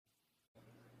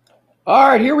All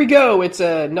right, here we go. It's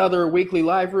another weekly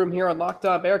live room here on Locked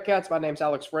On Bearcats. My name's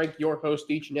Alex Frank, your host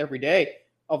each and every day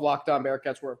of Locked On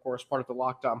Bearcats. We're, of course, part of the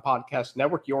Locked On Podcast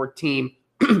Network, your team,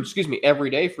 every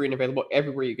day, free and available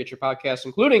everywhere you get your podcasts,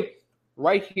 including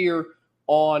right here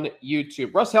on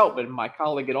YouTube. Russ Heltman, my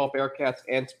colleague at All Bearcats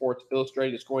and Sports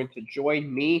Illustrated, is going to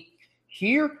join me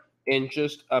here in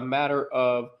just a matter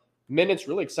of minutes.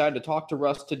 Really excited to talk to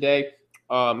Russ today.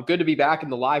 Good to be back in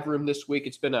the live room this week.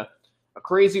 It's been a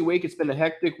crazy week. It's been a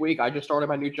hectic week. I just started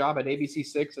my new job at ABC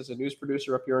 6 as a news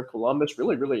producer up here in Columbus.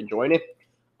 Really enjoying it.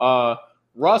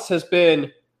 Russ has been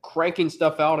cranking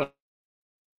stuff out at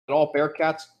All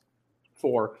Bearcats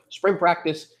for spring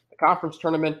practice, the conference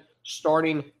tournament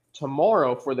starting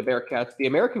tomorrow for the Bearcats. The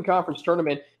American Conference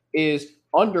tournament is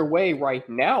underway right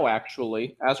now,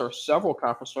 actually, as are several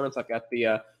conference tournaments. I've got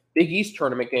the Big East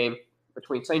tournament game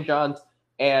between St. John's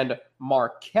and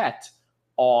Marquette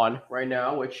on right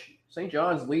now, which St.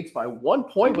 John's leads by 1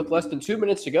 point with less than 2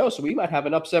 minutes to go, so we might have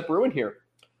an upset brewing here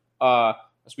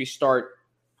as we start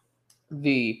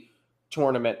the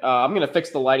tournament. I'm going to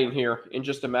fix the lighting here in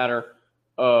just a matter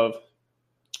of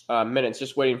minutes,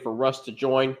 just waiting for Russ to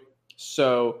join.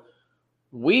 So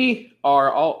we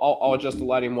are, I'll adjust the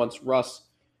lighting once Russ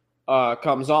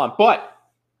comes on. But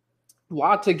a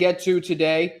lot to get to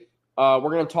today. We're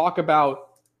going to talk about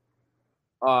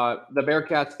the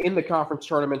Bearcats in the conference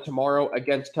tournament tomorrow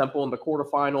against Temple in the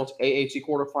quarterfinals, AAC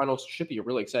quarterfinals. Should be a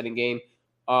really exciting game.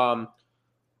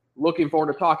 Looking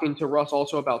forward to talking to Russ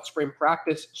also about spring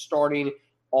practice starting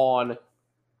on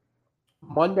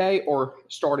Monday, or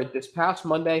started this past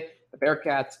Monday. The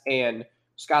Bearcats and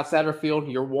Scott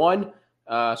Satterfield, year one.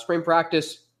 Spring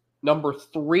practice number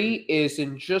 3 is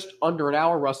in just under an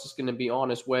hour. Russ is going to be on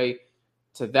his way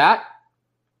to that.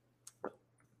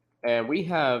 And we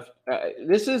have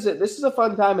this is a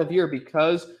fun time of year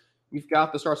because we've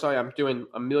got the start. Sorry, I'm doing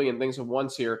a million things at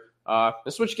once here.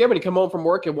 This is what you get when you come home from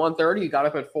work at 1:30. You got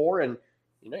up at 4, and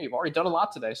you've already done a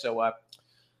lot today. So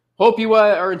hope you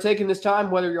are taking this time,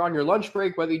 whether you're on your lunch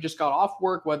break, whether you just got off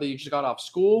work, whether you just got off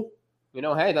school.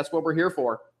 Hey, that's what we're here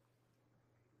for.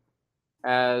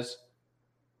 As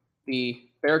the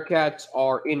Bearcats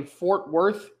are in Fort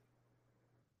Worth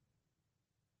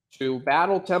to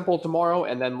battle Temple tomorrow,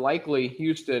 and then likely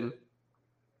Houston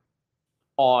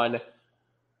on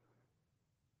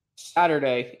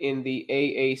Saturday in the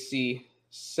AAC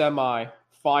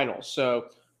semifinals. So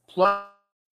plenty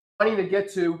to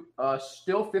get to.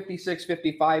 Still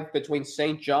 56-55 between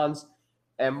St. John's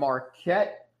and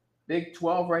Marquette. Big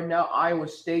 12 right now, Iowa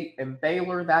State and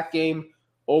Baylor. That game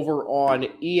over on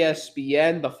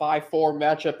ESPN, the 5-4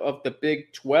 matchup of the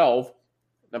Big 12.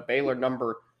 The Baylor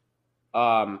number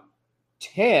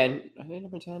 10. Are they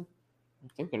number 10? I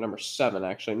think they're number 7,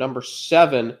 actually. Number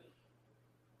 7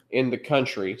 in the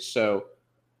country. So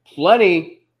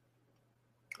plenty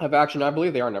of action. I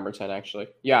believe they are number 10, actually.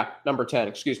 Yeah, number 10.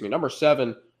 Excuse me. Number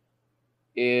 7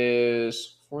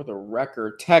 is, for the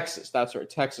record, Texas. That's right.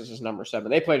 Texas is number 7.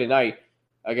 They play tonight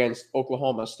against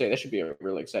Oklahoma State. That should be a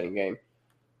really exciting game.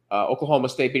 Oklahoma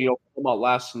State beating Oklahoma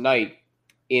last night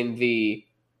in the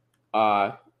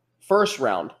first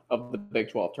round of the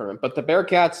Big 12 tournament. But the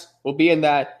Bearcats will be in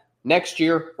that next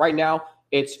year. Right now,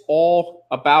 it's all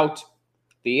about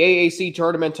the AAC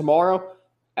tournament tomorrow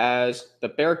as the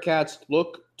Bearcats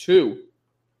look to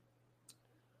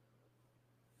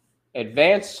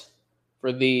advance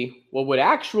for the what would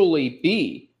actually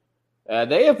be.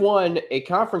 They have won a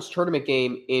conference tournament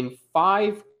game in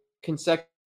 5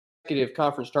 consecutive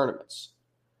conference tournaments.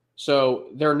 So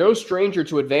they're no stranger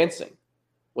to advancing.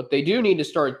 What they do need to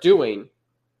start doing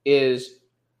is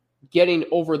getting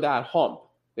over that hump.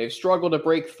 They've struggled to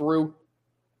break through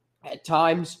at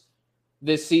times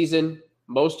this season.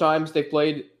 Most times they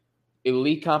played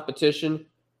elite competition,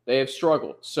 they have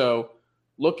struggled. So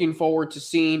looking forward to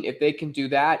seeing if they can do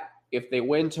that, if they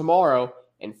win tomorrow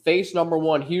and face number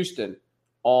 1 Houston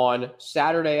on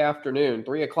Saturday afternoon,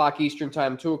 3 o'clock Eastern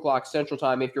time, 2 o'clock Central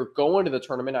time. If you're going to the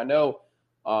tournament, I know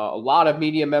a lot of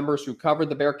media members who covered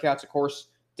the Bearcats, of course,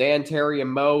 Dan, Terry,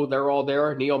 and Mo, they're all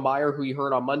there. Neil Meyer, who you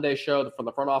heard on Monday's show from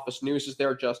the Front Office News, is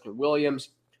there. Justin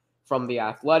Williams from The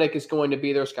Athletic is going to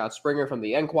be there. Scott Springer from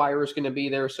The Enquirer is going to be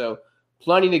there. So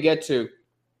plenty to get to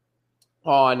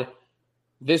on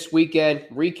this weekend.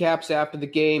 Recaps after the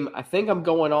game. I think I'm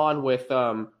going on with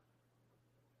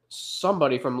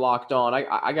somebody from Locked On.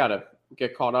 I got to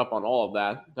get caught up on all of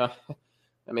that.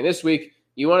 I mean, this week,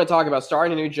 you want to talk about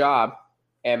starting a new job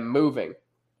and moving.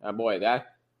 Oh, boy, that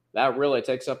really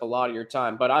takes up a lot of your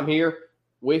time. But I'm here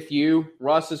with you.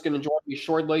 Russ is going to join me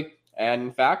shortly. And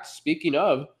in fact, speaking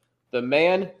of the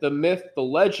man, the myth, the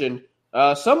legend,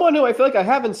 Someone who I feel like I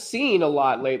haven't seen a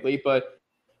lot lately, but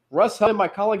Russ Hellman, my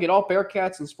colleague at All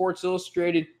Bearcats and Sports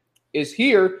Illustrated, is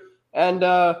here. And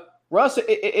Russ,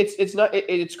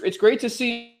 it's great to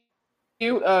see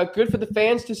you. Good for the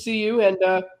fans to see you, and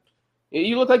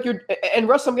you look like you're. And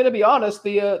Russ, I'm going to be honest.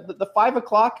 The 5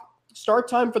 o'clock start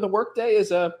time for the workday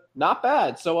is not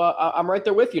bad. So I'm right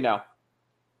there with you now.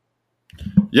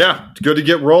 Yeah, it's good to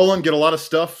get rolling, get a lot of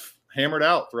stuff hammered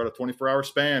out throughout a 24-hour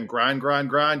span. Grind,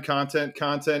 content.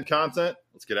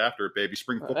 Let's get after it, baby.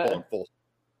 Spring football in full.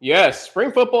 Yes,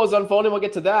 spring football is unfolding. We'll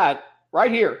get to that right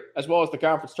here, as well as the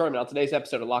conference tournament on today's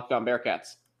episode of Locked On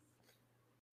Bearcats.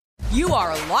 You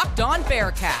are Locked On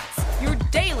Bearcats, your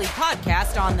daily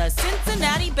podcast on the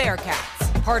Cincinnati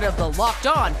Bearcats, part of the Locked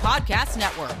On Podcast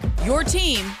Network, your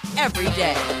team every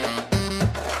day.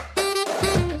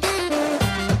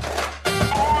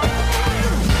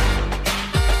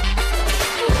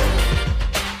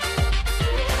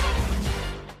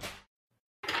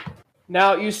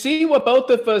 Now, you see what both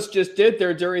of us just did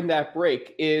there during that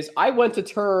break is I went to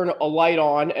turn a light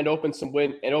on and open some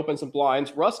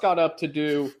blinds. Russ got up to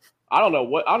do I don't know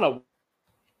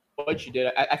what you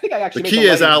did. I think I actually the key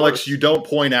is, Alex, you don't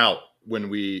point out when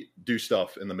we do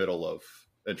stuff in the middle of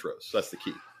intros. That's the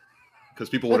key, because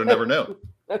people would have never known.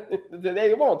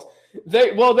 They won't.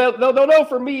 They'll know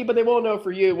for me, but they won't know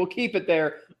for you. We'll keep it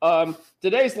there.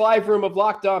 Today's live room of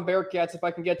Locked On Bearcats. If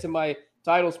I can get to my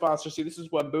title sponsor, see, this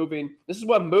is what moving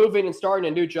and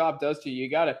starting a new job does to you.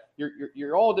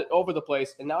 You're all over the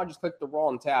place, and now I just clicked the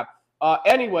wrong tab.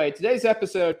 Anyway, today's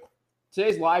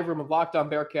live room of Locked On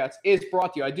Bearcats is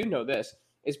brought to you. I do know this.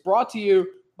 It's brought to you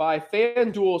by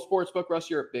FanDuel Sportsbook. Russ,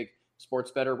 you're a big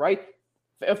sports bettor, right?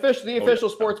 The official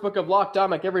sportsbook of Locked On.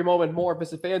 Like every moment more.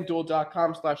 Visit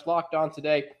FanDuel.com/LockedOn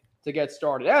today to get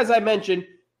started. As I mentioned,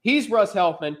 he's Russ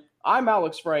Helfman. I'm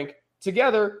Alex Frank.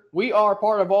 Together, we are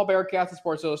part of All Bearcats and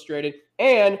Sports Illustrated,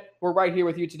 and we're right here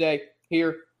with you today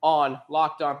here on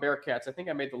Locked On Bearcats. I think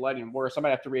I made the lighting worse. I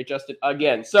might have to readjust it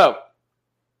again. So,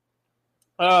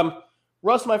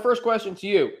 Russ, my first question to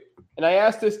you, and I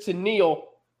asked this to Neil,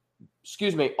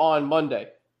 on Monday.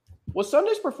 Was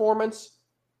Sunday's performance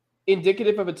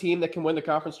indicative of a team that can win the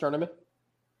conference tournament?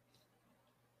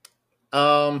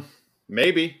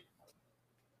 Maybe.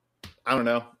 I don't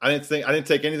know. I didn't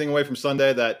take anything away from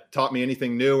Sunday that taught me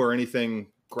anything new or anything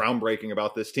groundbreaking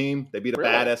about this team. They beat a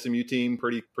bad SMU team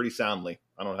pretty soundly.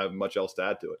 I don't have much else to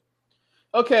add to it.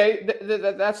 Okay,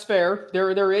 that's fair.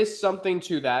 There is something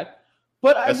to that.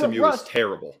 But SMU is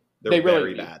terrible. They're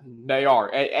very bad. They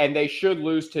are, and they should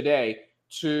lose today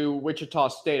to Wichita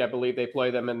State. I believe they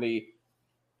play them in the.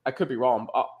 I could be wrong.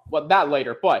 That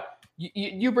later. But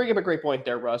you bring up a great point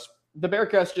there, Russ. The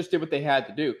Bearcats just did what they had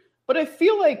to do. But I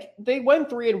feel like they went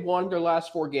 3-1 their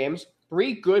last 4 games,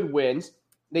 3 good wins.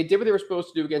 They did what they were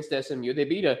supposed to do against SMU. They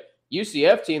beat a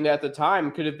UCF team that at the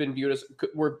time could have been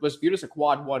was viewed as a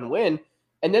quad 1 win,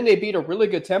 and then they beat a really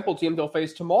good Temple team they'll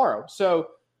face tomorrow. So,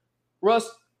 Russ,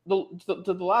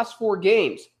 the last 4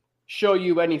 games show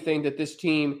you anything that this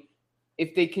team,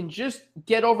 if they can just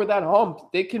get over that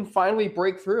hump, they can finally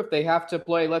break through if they have to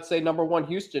play, let's say, number 1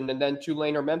 Houston and then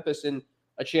Tulane or Memphis in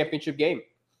a championship game.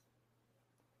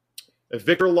 If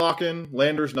Victor Locken,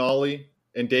 Landers Nolly,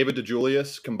 and David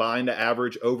DeJulius combine to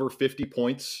average over 50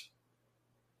 points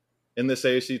in this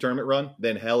AAC tournament run,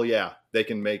 then hell yeah, they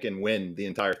can make and win the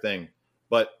entire thing.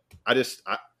 But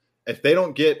if they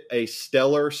don't get a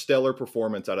stellar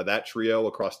performance out of that trio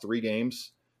across 3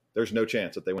 games, there's no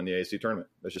chance that they win the AAC tournament.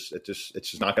 It's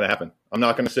just not going to happen. I'm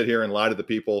not going to sit here and lie to the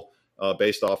people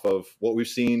based off of what we've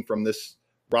seen from this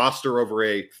roster over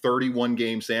a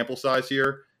 31-game sample size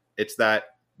here. It's that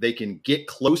they can get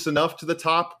close enough to the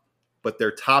top, but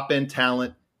their top-end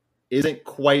talent isn't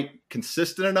quite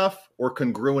consistent enough or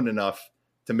congruent enough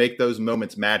to make those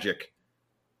moments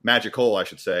magical, I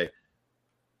should say,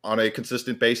 on a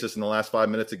consistent basis in the last 5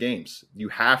 minutes of games. You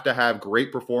have to have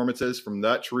great performances from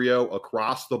that trio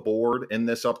across the board in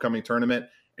this upcoming tournament,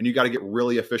 and you got to get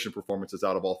really efficient performances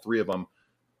out of all 3 of them,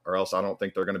 or else I don't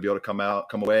think they're going to be able to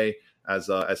come away as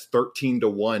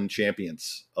 13-1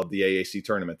 champions of the AAC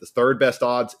tournament. The 3rd best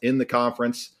odds in the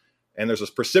conference, and there's a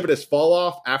precipitous fall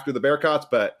off after the Bearcats,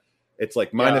 but it's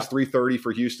like minus 330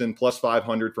 for Houston, plus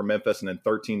 500 for Memphis, and then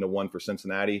 13-1 for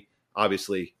Cincinnati.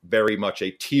 Obviously, very much a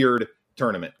tiered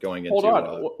tournament going into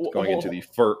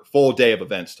the full day of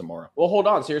events tomorrow. Well, hold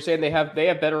on. So you're saying they have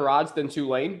better odds than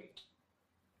Tulane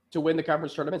to win the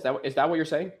conference tournament? Is that what you're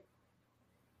saying?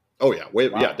 Oh, yeah.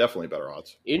 Yeah, definitely better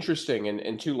odds. Interesting.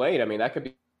 And Tulane, I mean, that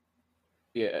could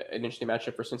be an interesting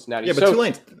matchup for Cincinnati. Yeah,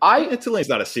 but Tulane's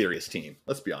not a serious team.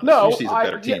 Let's be honest. No, UC's a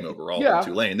better team overall than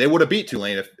Tulane. They would have beat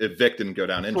Tulane if Vic didn't go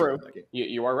down injured in that game.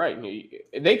 You are right.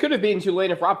 They could have beaten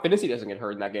Tulane if Rob Finney doesn't get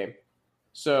hurt in that game.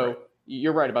 So right.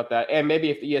 You're right about that. And maybe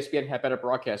if the ESPN had better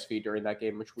broadcast feed during that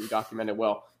game, which we documented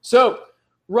well. So,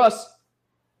 Russ,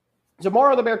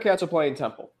 tomorrow the Bearcats are playing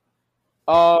Temple.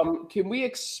 Can we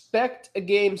expect a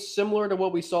game similar to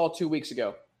what we saw 2 weeks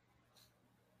ago?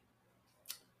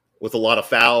 With a lot of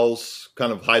fouls,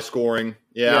 kind of high scoring.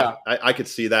 Yeah. I could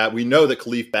see that. We know that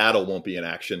Khalif Battle won't be in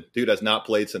action. Dude has not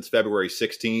played since February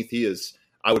 16th.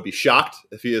 I would be shocked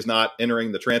if he is not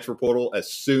entering the transfer portal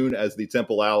as soon as the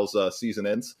Temple Owls season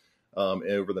ends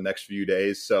over the next few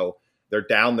days. So they're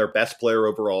down their best player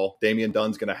overall. Damian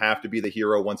Dunn's going to have to be the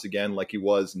hero once again, like he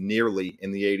was nearly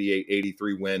in the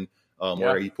 88-83 win,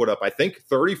 where he put up, I think,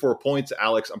 34 points,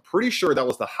 Alex. I'm pretty sure that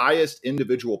was the highest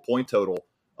individual point total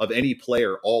of any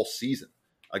player all season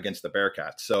against the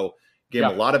Bearcats. So gave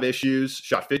him a lot of issues,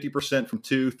 shot 50% from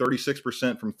 2,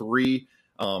 36% from 3,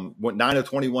 went 9 of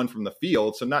 21 from the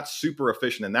field. So not super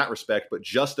efficient in that respect, but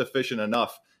just efficient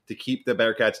enough to keep the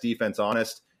Bearcats defense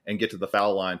honest and get to the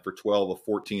foul line for 12 of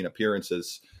 14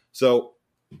 appearances. So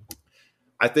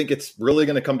I think it's really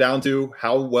going to come down to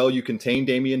how well you contain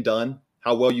Damian Dunn,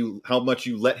 how much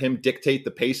you let him dictate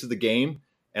the pace of the game,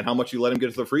 and how much you let him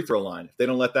get to the free throw line. If they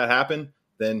don't let that happen,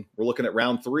 then we're looking at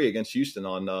round 3 against Houston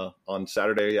on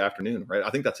Saturday afternoon, right?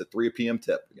 I think that's a 3 p.m.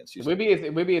 tip against Houston.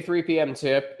 It would be a 3 p.m.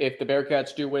 tip if the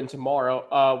Bearcats do win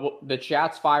tomorrow. The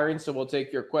chat's firing, so we'll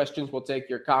take your questions, we'll take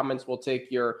your comments, we'll take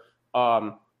your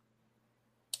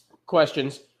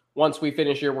questions once we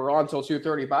finish here. We're on until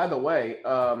 2:30. By the way,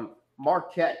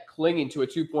 Marquette clinging to a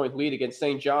 2-point lead against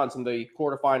St. John's in the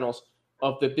quarterfinals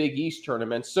of the Big East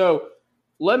tournament. So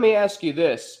let me ask you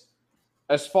this.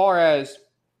 As far as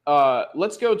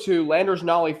let's go to Landers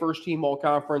Nolly first team all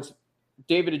conference,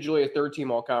 David DeJulia third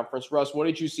team all conference. Russ, what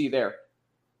did you see there?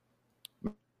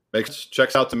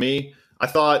 Checks out to me. I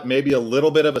thought maybe a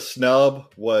little bit of a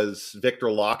snub was Victor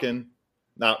Locken.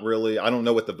 Not really. I don't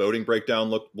know what the voting breakdown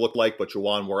looked like, but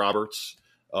Juwan Roberts,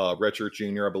 redshirt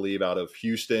junior, I believe, out of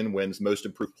Houston, wins most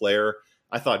improved player.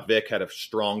 I thought Vic had a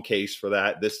strong case for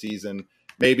that this season.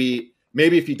 Maybe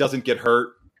if he doesn't get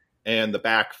hurt, and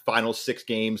the final 6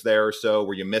 games there or so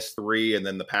where you miss 3 and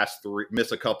then the past 3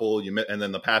 miss a couple, and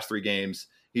then the past 3 games,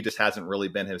 he just hasn't really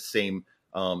been his same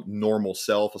normal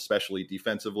self, especially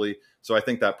defensively. So I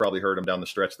think that probably hurt him down the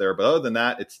stretch there. But other than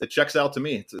that, it checks out to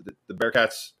me. The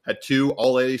Bearcats had 2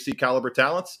 all AAC caliber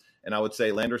talents, and I would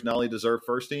say Landers Nolly deserved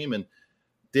first team, and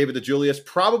David DeJulius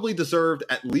probably deserved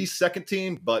at least second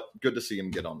team, but good to see him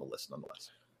get on the list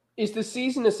nonetheless. Is the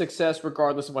season a success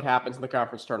regardless of what happens in the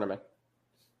conference tournament?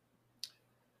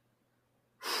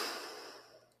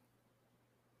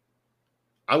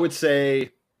 I would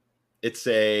say it's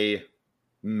a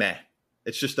meh.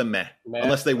 It's just a meh.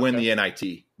 Unless they win the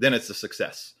NIT, then it's a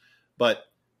success. But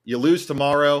you lose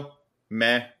tomorrow,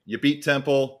 meh. You beat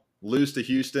Temple, lose to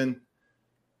Houston,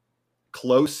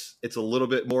 close. It's a little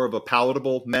bit more of a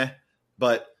palatable meh.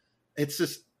 But it's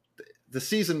just the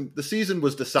season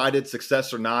was decided,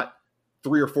 success or not,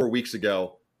 3 or 4 weeks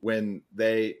ago when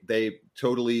they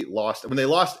totally lost. When they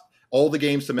lost all the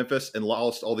games to Memphis and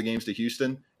lost all the games to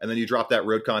Houston, and then you drop that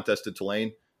road contest to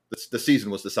Tulane, the season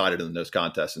was decided in those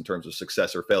contests in terms of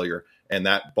success or failure, and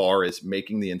that bar is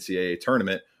making the NCAA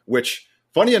tournament, which,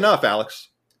 funny enough, Alex,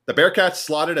 the Bearcats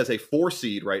slotted as a 4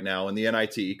 seed right now in the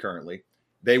NIT currently.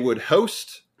 They would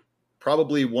host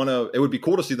it would be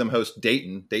cool to see them host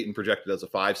Dayton. Dayton projected as a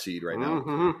 5 seed right now.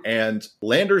 Mm-hmm. And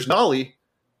Landers Nolly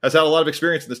has had a lot of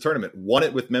experience in this tournament. Won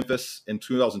it with Memphis in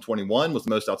 2021, was the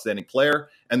most outstanding player.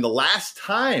 And the last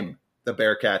time the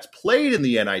Bearcats played in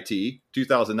the NIT,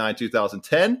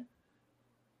 2009-2010,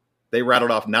 they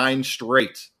rattled off 9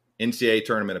 straight NCAA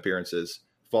tournament appearances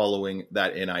following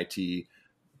that NIT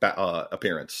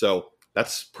appearance. So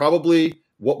that's probably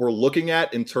what we're looking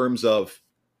at in terms of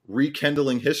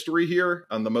rekindling history here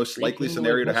on the most likely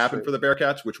scenario to happen for the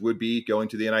Bearcats, which would be going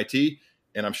to the NIT.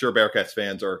 And I'm sure Bearcats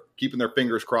fans are keeping their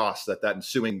fingers crossed that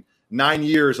ensuing 9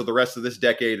 years of the rest of this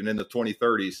decade and in the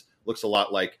 2030s looks a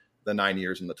lot like the 9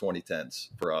 years in the 2010s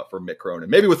for Mick Cronin.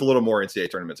 Maybe with a little more NCAA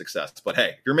tournament success. But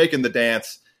hey, if you're making the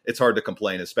dance, it's hard to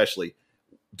complain, especially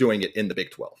doing it in the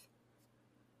Big 12.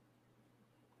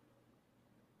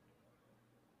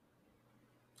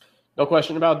 No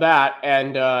question about that.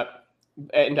 And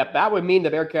that would mean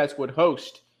the Bearcats would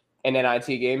host an NIT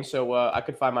game. So I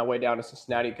could find my way down to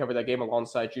Cincinnati and cover that game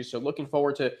alongside you. So looking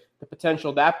forward to the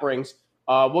potential that brings.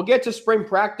 We'll get to spring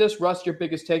practice. Russ, your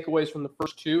biggest takeaways from the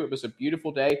first 2. It was a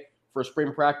beautiful day for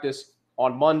spring practice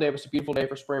on Monday. It was a beautiful day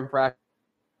for spring practice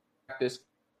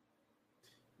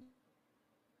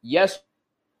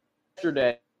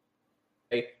yesterday.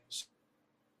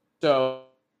 So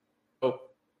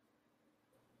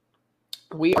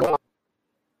we are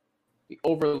the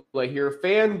overlay here.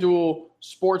 FanDuel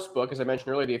Sportsbook, as I mentioned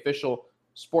earlier, the official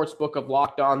sportsbook of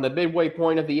Locked On. The midway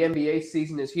point of the NBA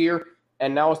season is here,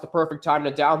 and now is the perfect time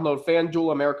to download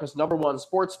FanDuel, America's #1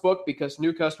 sportsbook, because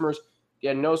new customers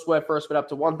get no sweat first bet up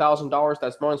to $1,000.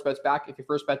 That's bonus bets back. If your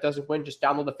first bet doesn't win, just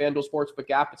download the FanDuel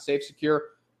Sportsbook app. It's safe, secure,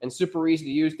 and super easy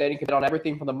to use. Then you can bet on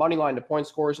everything from the money line to point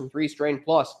scores and 3-strain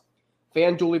plus.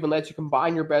 FanDuel even lets you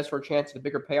combine your bets for a chance at a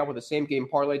bigger payout with a same-game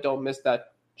parlay. Don't miss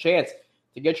that chance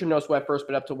to get your no sweat first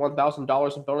bet up to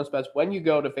 $1,000 in bonus bets when you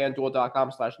go to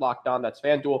FanDuel.com/lockedon. That's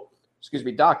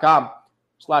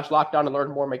FanDuel.com/lockedon to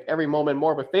learn more. Make every moment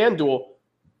more with FanDuel,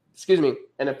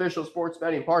 an official sports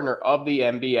betting partner of the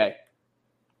NBA.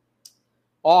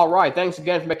 All right. Thanks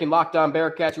again for making Locked On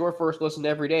Bearcats your first listen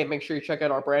every day. Make sure you check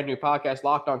out our brand new podcast,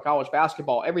 Locked On College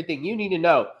Basketball. Everything you need to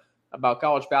know about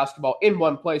college basketball in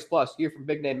one place. Plus, hear from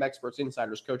big name experts,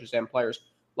 insiders, coaches, and players.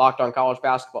 Locked On College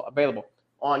Basketball, available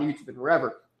on YouTube and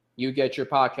wherever you get your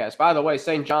podcast. By the way,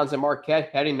 St. John's and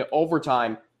Marquette heading to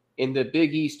overtime in the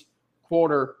Big East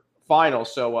quarterfinals.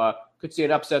 So could see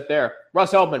an upset there.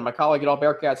 Russ Heldman, my colleague at All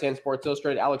Bearcats and Sports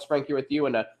Illustrated. Alex Frank here with you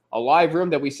in a live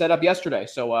room that we set up yesterday.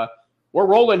 So we're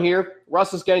rolling here.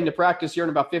 Russ is getting to practice here in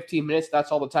about 15 minutes.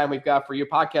 That's all the time we've got for you.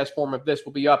 Podcast form of this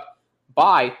will be up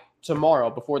by tomorrow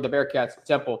before the Bearcats and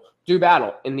Temple do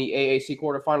battle in the AAC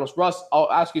quarterfinals. Russ,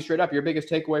 I'll ask you straight up, your biggest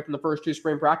takeaway from the first two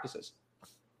spring practices?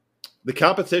 The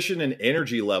competition and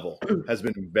energy level has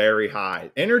been very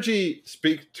high. Energy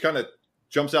kind of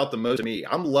jumps out the most to me.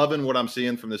 I'm loving what I'm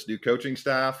seeing from this new coaching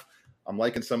staff. I'm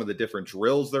liking some of the different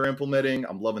drills they're implementing.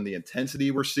 I'm loving the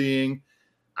intensity we're seeing.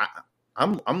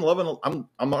 I'm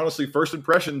honestly, first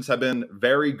impressions have been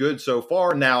very good so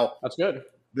far. Now, that's good.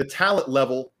 The talent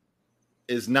level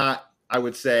is not, I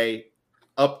would say,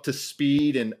 up to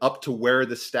speed and up to where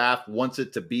the staff wants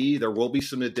it to be. There will be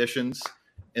some additions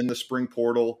in the spring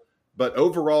portal. But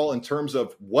overall, in terms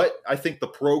of what I think the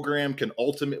program can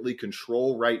ultimately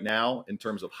control right now, in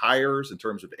terms of hires, in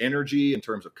terms of energy, in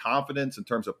terms of confidence, in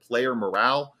terms of player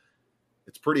morale,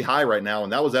 it's pretty high right now.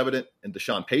 And that was evident in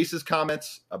Deshaun Pace's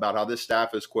comments about how this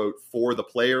staff is, quote, for the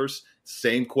players.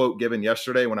 Same quote given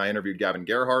yesterday when I interviewed Gavin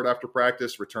Gerhardt after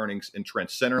practice, returning in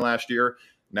Trent Center last year.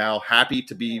 Now happy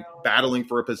to be battling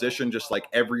for a position just like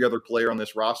every other player on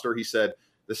this roster. He said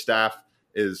the staff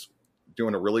is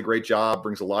doing a really great job,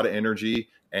 brings a lot of energy,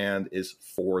 and is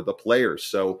for the players.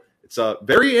 So it's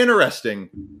very interesting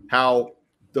how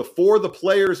the for the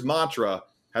players mantra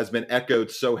has been echoed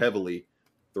so heavily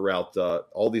throughout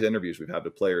all these interviews we've had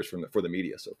with players for the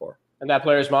media so far. And that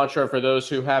players mantra, for those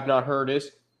who have not heard,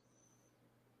 is?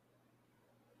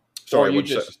 Sorry,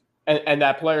 and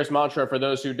that players mantra, for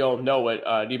those who don't know it,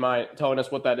 do you mind telling us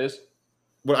what that is?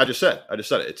 What I just said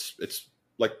it. It's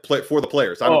like for the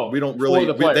players. We don't really.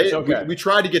 We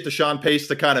tried to get Deshaun Pace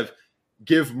to kind of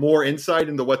give more insight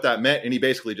into what that meant, and he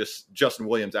basically Justin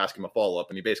Williams asked him a follow up,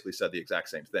 and he basically said the exact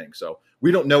same thing. So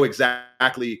we don't know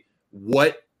exactly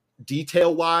what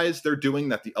detail wise they're doing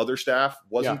that the other staff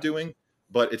wasn't doing,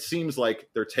 but it seems like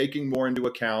they're taking more into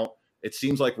account. It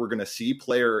seems like we're going to see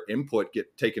player input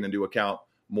get taken into account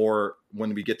more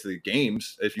when we get to the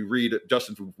games. If you read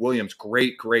Justin Williams'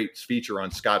 great feature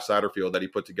on Scott Satterfield that he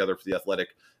put together for The Athletic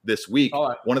this week,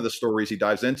 one of the stories he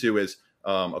dives into is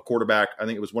a quarterback. I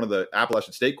think it was one of the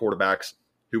Appalachian State quarterbacks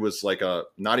who was like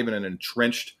not even an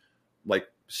entrenched, like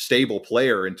stable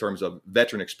player in terms of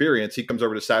veteran experience. He comes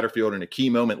over to Satterfield in a key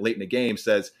moment late in the game,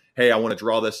 says, "Hey, I want to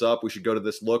draw this up. We should go to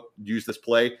this look, use this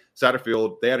play."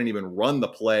 Satterfield, they hadn't even run the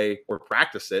play or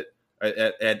practice it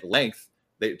at length.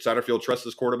 Satterfield trusts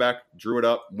his quarterback, drew it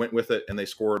up, went with it, and they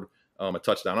scored a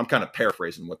touchdown. I'm kind of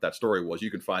paraphrasing what that story was.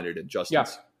 You can find it in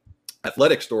Justin's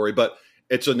Athletic story, but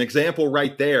it's an example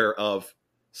right there of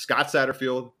Scott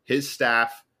Satterfield, his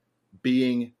staff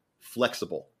being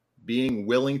flexible, being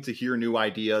willing to hear new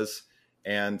ideas.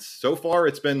 And so far,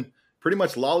 it's been pretty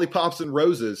much lollipops and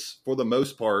roses for the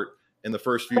most part in the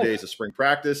first few days of spring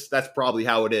practice. That's probably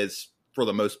how it is for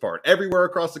the most part everywhere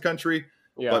across the country.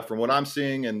 Yeah. But from what I'm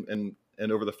seeing and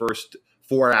over the first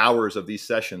 4 hours of these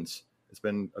sessions, it's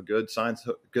been a good sign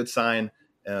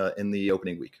in the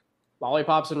opening week.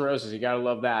 Lollipops and roses. You got to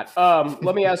love that.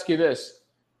 Let me ask you this,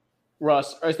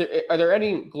 Russ. Are there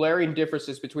any glaring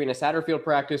differences between a Satterfield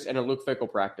practice and a Luke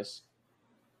Fickell practice?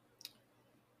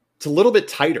 It's a little bit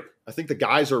tighter. I think the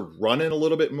guys are running a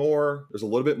little bit more. There's a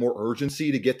little bit more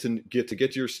urgency to get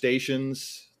to your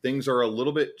stations. Things are a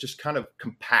little bit just kind of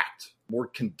compact, more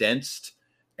condensed.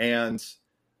 And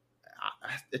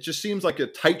it just seems like a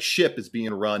tight ship is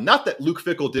being run. Not that Luke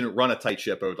Fickell didn't run a tight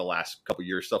ship over the last couple of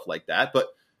years, stuff like that, but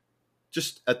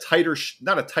just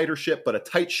not a tighter ship, but a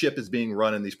tight ship is being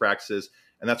run in these practices.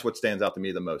 And that's what stands out to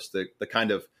me the most. The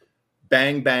kind of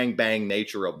bang, bang, bang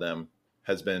nature of them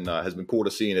has been cool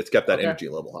to see, and it's kept that energy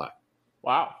level high.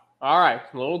 Wow. All right.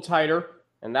 A little tighter.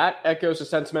 And that echoes the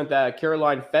sentiment that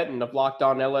Caroline Fenton of Locked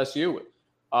On LSU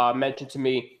mentioned to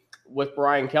me with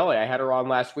Brian Kelly. I had her on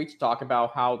last week to talk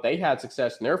about how they had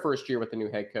success in their first year with the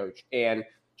new head coach. And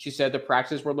she said the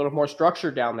practices were a little more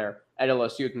structured down there at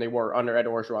LSU than they were under Ed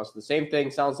Orgeron. So the same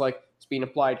thing sounds like it's being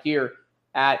applied here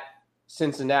at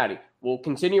Cincinnati. We'll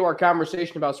continue our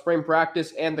conversation about spring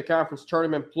practice and the conference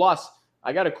tournament. Plus,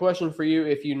 I got a question for you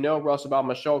if you know, Russ, about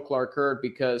Michelle Clark-Hurd,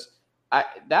 because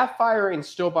that firing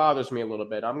still bothers me a little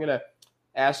bit. I'm going to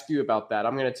ask you about that.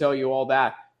 I'm going to tell you all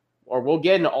that, or we'll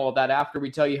get into all of that after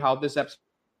we tell you how this episode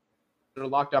of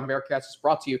Locked On Bearcats is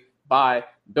brought to you by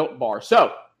Built Bar.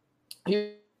 So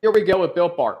here we go with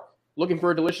Built Bar. Looking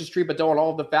for a delicious treat but don't want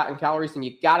all of the fat and calories, then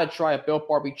you got to try a Built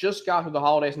Bar. We just got through the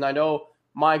holidays, and I know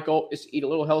my goal is to eat a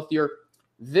little healthier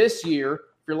this year.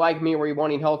 If you're like me where you're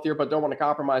wanting healthier but don't want to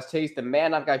compromise taste, then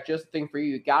man, I've got just the thing for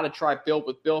you. You got to try Built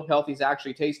with Built. Healthy is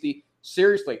actually tasty.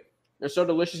 Seriously, they're so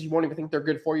delicious you won't even think they're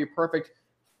good for you. Perfect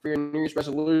for your New Year's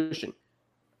resolution.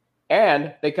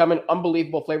 And they come in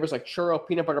unbelievable flavors like churro,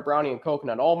 peanut butter brownie, and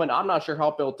coconut almond. I'm not sure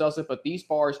how Built does it, but these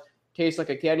bars taste like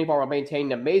a candy bar while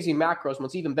maintaining amazing macros.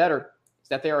 What's even better is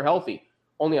that they are healthy.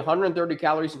 Only 130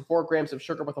 calories and 4 grams of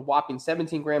sugar with a whopping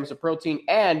 17 grams of protein.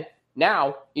 And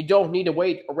now you don't need to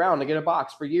wait around to get a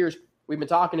box. For years, we've been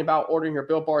talking about ordering your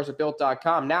Built Bars at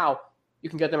Built.com. Now you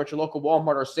can get them at your local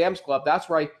Walmart or Sam's Club. That's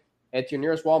right. Head to your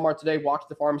nearest Walmart today, walk to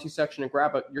the pharmacy section and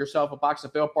grab yourself a box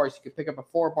of Built Bars. You can pick up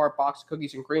a 4-bar box of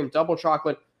cookies and cream, double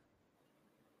chocolate,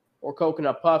 or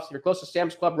coconut puffs. If you're close to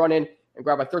Sam's Club, run in and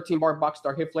grab a 13-bar box of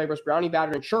our hit flavors, brownie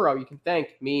batter, and churro. You can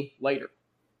thank me later.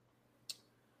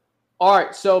 All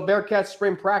right, so Bearcats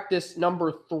spring practice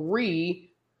number 3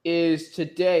 is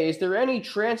today. Is there any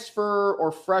transfer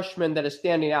or freshman that is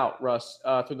standing out, Russ,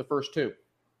 through the first 2?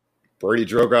 Brady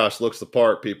Drogosh looks the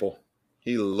part, people.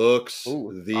 He looks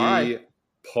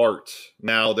part.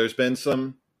 Now, there's been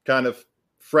some kind of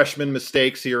freshman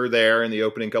mistakes here or there in the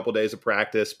opening couple days of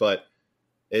practice, but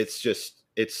it's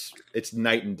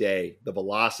night and day. The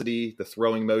velocity, the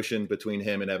throwing motion between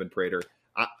him and Evan Prater.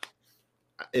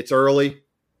 It's early,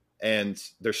 and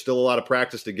there's still a lot of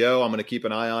practice to go. I'm going to keep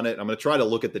an eye on it. I'm going to try to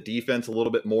look at the defense a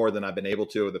little bit more than I've been able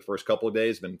to over the first couple of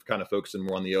days. Been kind of focusing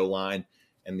more on the O-line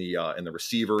and the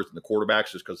receivers and the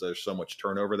quarterbacks just because there's so much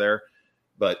turnover there.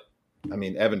 But, I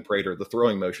mean, Evan Prater, the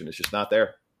throwing motion is just not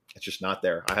there. It's just not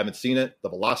there. I haven't seen it. The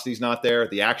velocity's not there.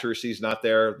 The accuracy's not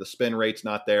there. The spin rate's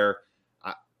not there.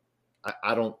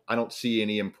 I don't see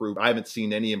any I haven't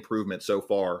seen any improvement so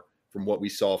far from what we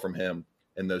saw from him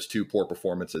in those 2 poor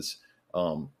performances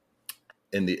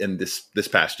in this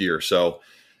past year. So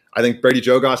I think Brady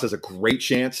Drogosh has a great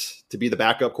chance to be the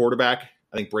backup quarterback.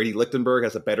 I think Brady Lichtenberg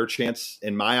has a better chance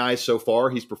in my eyes so far.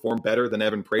 He's performed better than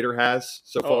Evan Prater has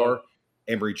so far.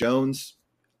 Emory Jones,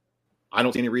 I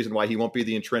don't see any reason why he won't be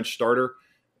the entrenched starter.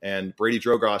 And Brady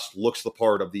Drogosh looks the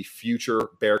part of the future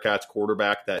Bearcats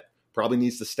quarterback that probably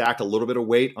needs to stack a little bit of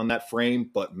weight on that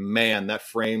frame. But, man, that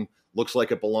frame looks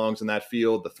like it belongs in that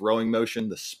field. The throwing motion,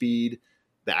 the speed,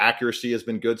 the accuracy has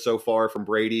been good so far from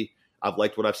Brady. I've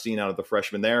liked what I've seen out of the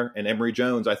freshman there. And Emory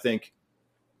Jones, I think,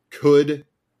 could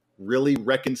really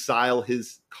reconcile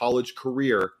his college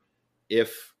career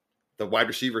if the wide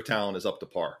receiver talent is up to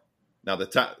par. Now,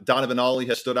 Donovan Ollie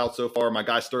has stood out so far. My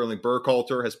guy Sterling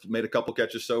Burkhalter has made a couple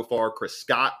catches so far. Chris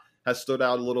Scott has stood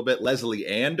out a little bit. Leslie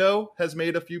Ando has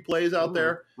made a few plays out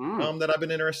there that I've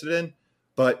been interested in.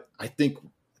 But I think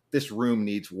this room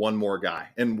needs one more guy.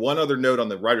 And one other note on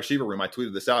the wide receiver room, I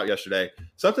tweeted this out yesterday.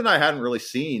 Something I hadn't really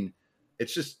seen.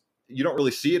 It's just you don't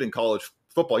really see it in college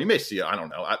football. You may see it. I don't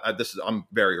know. I'm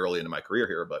very early into my career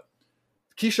here, but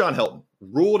Keyshawn Helton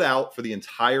ruled out for the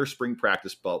entire spring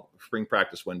practice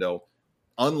window.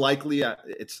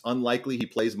 It's unlikely he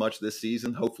plays much this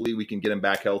season. Hopefully we can get him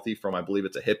back healthy from, I believe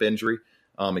it's a hip injury,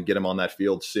 and get him on that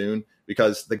field soon,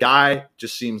 because the guy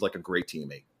just seems like a great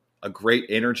teammate, a great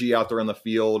energy out there on the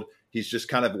field. He's just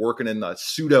kind of working in a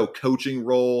pseudo coaching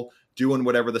role, doing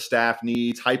whatever the staff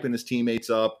needs, hyping his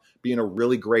teammates up, being a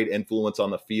really great influence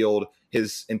on the field.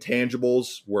 His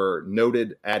intangibles were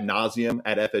noted ad nauseum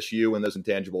at FSU, and those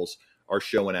intangibles are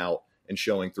showing out and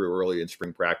showing through early in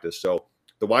spring practice. So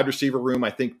the wide receiver room, I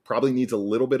think, probably needs a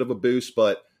little bit of a boost,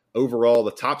 but overall,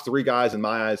 the top 3 guys in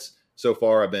my eyes so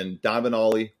far have been Donovan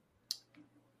Ollie,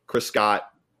 Chris Scott,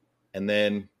 and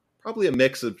then probably a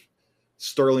mix of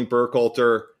Sterling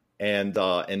Burkhalter and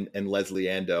Leslie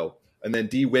Ando. And then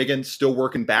D. Wiggins still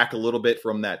working back a little bit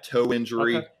from that toe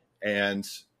injury and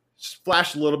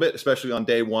flashed a little bit, especially on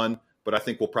day one. But I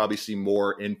think we'll probably see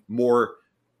more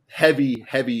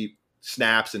heavy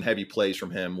snaps and heavy plays from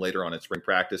him later on in spring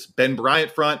practice. Ben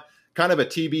Bryant front, kind of a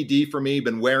TBD for me.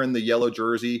 Been wearing the yellow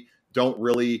jersey. Don't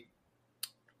really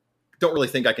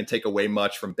think I can take away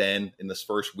much from Ben in this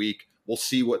first week. We'll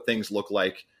see what things look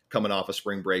like coming off of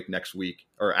spring break next week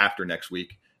or after next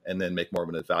week, and then make more of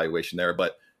an evaluation there.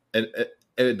 But and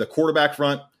the quarterback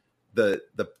front, the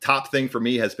top thing for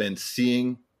me has been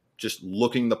just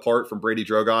looking the part from Brady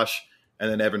Drogosh and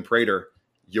then Evan Prater.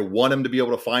 You want him to be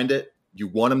able to find it. You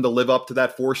want him to live up to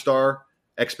that 4-star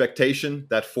expectation,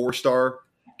 that 4-star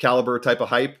caliber type of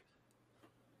hype.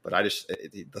 But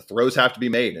the throws have to be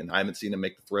made, and I haven't seen him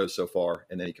make the throws so far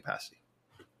in any capacity.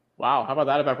 Wow, how about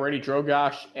that about Brady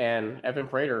Drogosh and Evan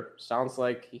Prater? Sounds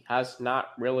like he has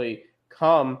not really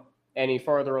come any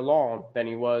farther along than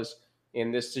he was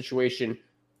in this situation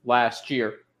last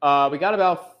year. We got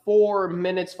about 5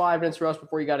 minutes, Russ,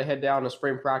 before you got to head down to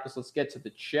spring practice. Let's get to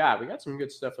the chat. We got some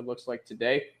good stuff, it looks like,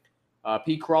 today.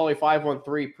 P. Crawley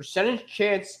 513, percentage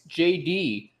chance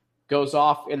JD goes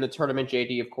off in the tournament.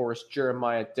 JD, of course,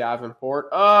 Jeremiah Davenport.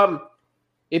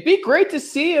 It'd be great to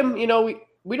see him. You know,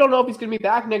 we don't know if he's going to be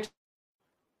back next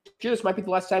year. This might be the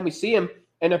last time we see him.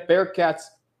 And if Bearcats,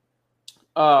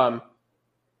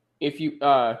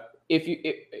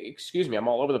 excuse me, I'm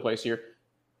all over the place here.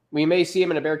 We may see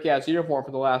him in a Bearcats uniform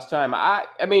for the last time. I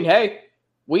mean, hey,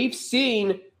 we've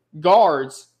seen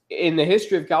guards in the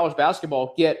history of college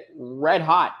basketball get red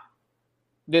hot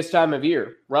this time of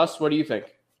year. Russ, what do you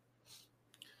think?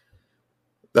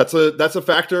 That's a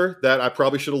factor that I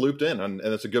probably should have looped in, and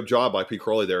it's a good job by P.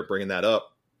 Crawley there bringing that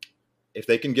up. If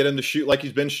they can get him to shoot like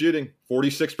he's been shooting,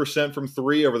 46% from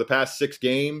three over the past 6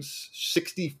 games,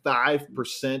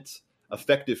 65%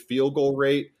 effective field goal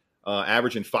rate,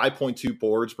 averaging 5.2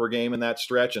 boards per game in that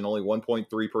stretch, and only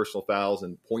 1.3 personal fouls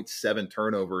and 0.7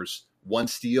 turnovers, 1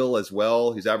 steal as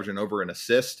well. He's averaging over an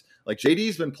assist. Like,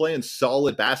 JD's been playing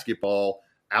solid basketball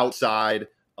outside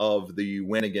of the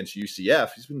win against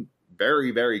UCF. He's been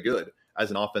very, very good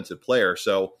as an offensive player.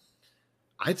 So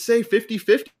I'd say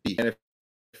 50-50. And if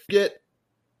you get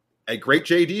a great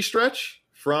JD stretch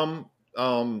from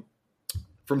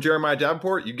Jeremiah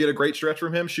Davenport, you get a great stretch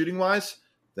from him shooting-wise,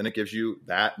 then it gives you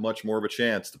that much more of a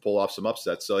chance to pull off some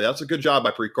upsets. So that's a good job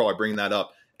by Pre-Crawler bringing that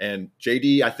up. And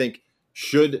JD, I think,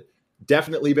 should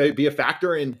definitely be a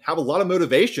factor and have a lot of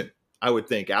motivation, I would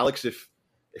think. Alex, if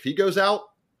he goes out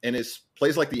and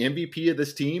plays like the MVP of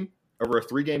this team over a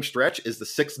 3-game stretch, is the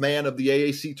 6th man of the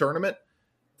AAC tournament,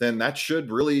 then that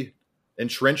should really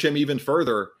entrench him even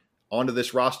further onto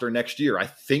this roster next year. I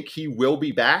think he will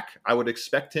be back. I would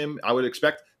expect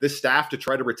this staff to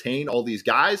try to retain all these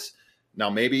guys.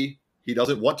 Now, maybe he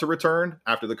doesn't want to return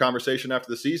after the conversation after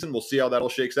the season. We'll see how that all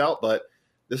shakes out. But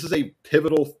this is a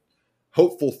pivotal,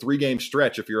 hopeful 3-game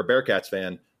stretch, if you're a Bearcats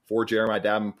fan, for Jeremiah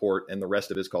Davenport and the rest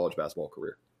of his college basketball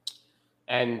career.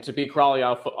 And to be Crawley,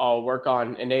 I'll work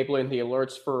on enabling the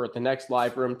alerts for the next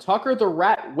live room. Tucker the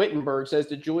Rat Wittenberg says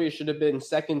that Julia should have been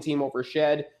second team over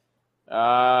Shed.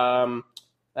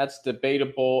 That's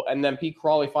debatable. And then Pete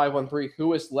Crawley 513,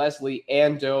 who is Leslie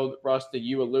Ando, Russ, that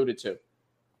you alluded to?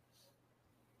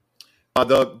 I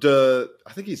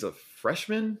think he's a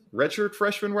freshman, redshirt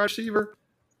freshman wide receiver.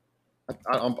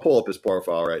 I'm pulling up his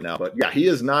profile right now, but yeah, he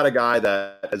is not a guy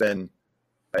that has been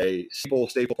a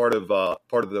staple part of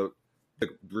the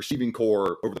receiving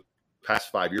core over the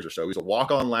past 5 years or so. He's a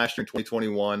walk-on last year in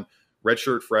 2021,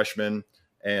 redshirt freshman,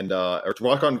 and or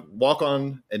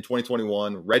walk-on in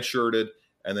 2021, redshirted,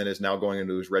 and then is now going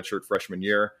into his redshirt freshman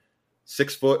year.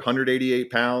 6 foot, 188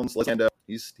 pounds.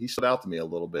 He stood out to me a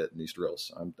little bit in these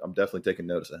drills. I'm definitely taking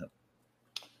notice of him.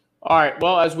 All right.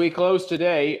 Well, as we close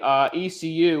today,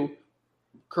 ECU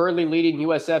currently leading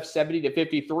USF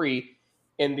 70-53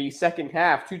 in the second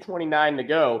half, 2:29 to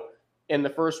go in the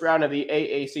first round of the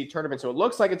AAC tournament. So it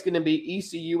looks like it's going to be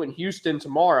ECU and Houston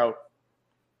tomorrow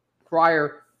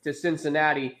prior to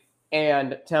Cincinnati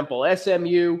and Temple.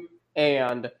 SMU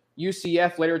and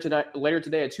UCF later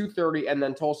today at 2:30, and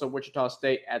then Tulsa, Wichita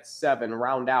State at 7,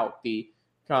 round out the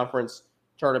conference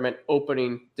tournament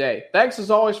opening day. Thanks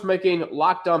as always for making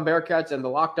Locked On Bearcats and the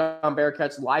Locked On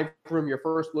Bearcats live room your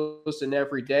first listen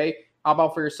every day. How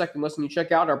about for your second listen, you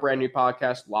check out our brand new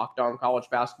podcast, Locked On College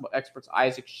Basketball experts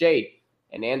Isaac Shade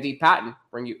and Andy Patton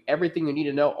bring you everything you need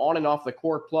to know on and off the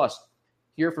court. Plus,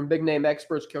 hear from big name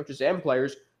experts, coaches, and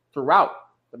players throughout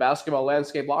the basketball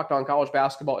landscape. Locked On College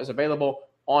Basketball is available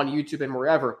on YouTube and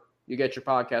wherever you get your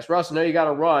podcast. Russ, I know you got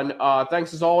to run.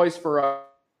 Thanks as always for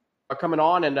coming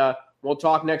on, and we'll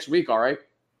talk next week, all right?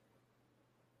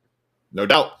 No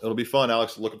doubt. It'll be fun,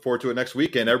 Alex. Looking forward to it next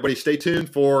week. And everybody stay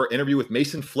tuned for interview with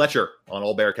Mason Fletcher on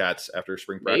All Bearcats after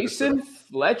spring practice. Mason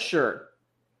Fletcher.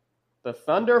 The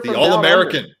Thunder from the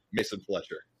All-American Mason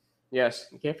Fletcher. Yes,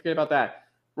 you can't forget about that.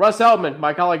 Russ Heldman,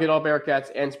 my colleague at All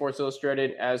Bearcats and Sports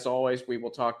Illustrated. As always, we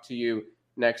will talk to you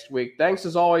next week. Thanks,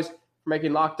 as always, for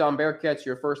making Locked On Bearcats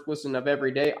your first listen of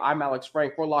every day. I'm Alex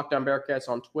Frank for Locked On Bearcats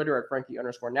on Twitter at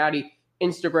Frankie_Natty,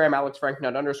 Instagram,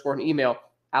 AlexFrankNut_, and email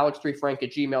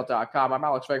alex3frank@gmail.com. I'm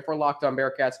Alex Frank for Locked On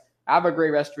Bearcats. Have a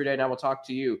great rest of your day, and I will talk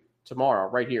to you tomorrow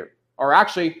right here. Or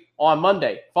actually, on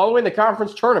Monday, following the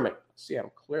conference tournament. See, I'm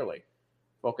clearly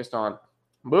focused on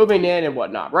moving in and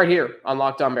whatnot right here on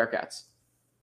Locked On Bearcats.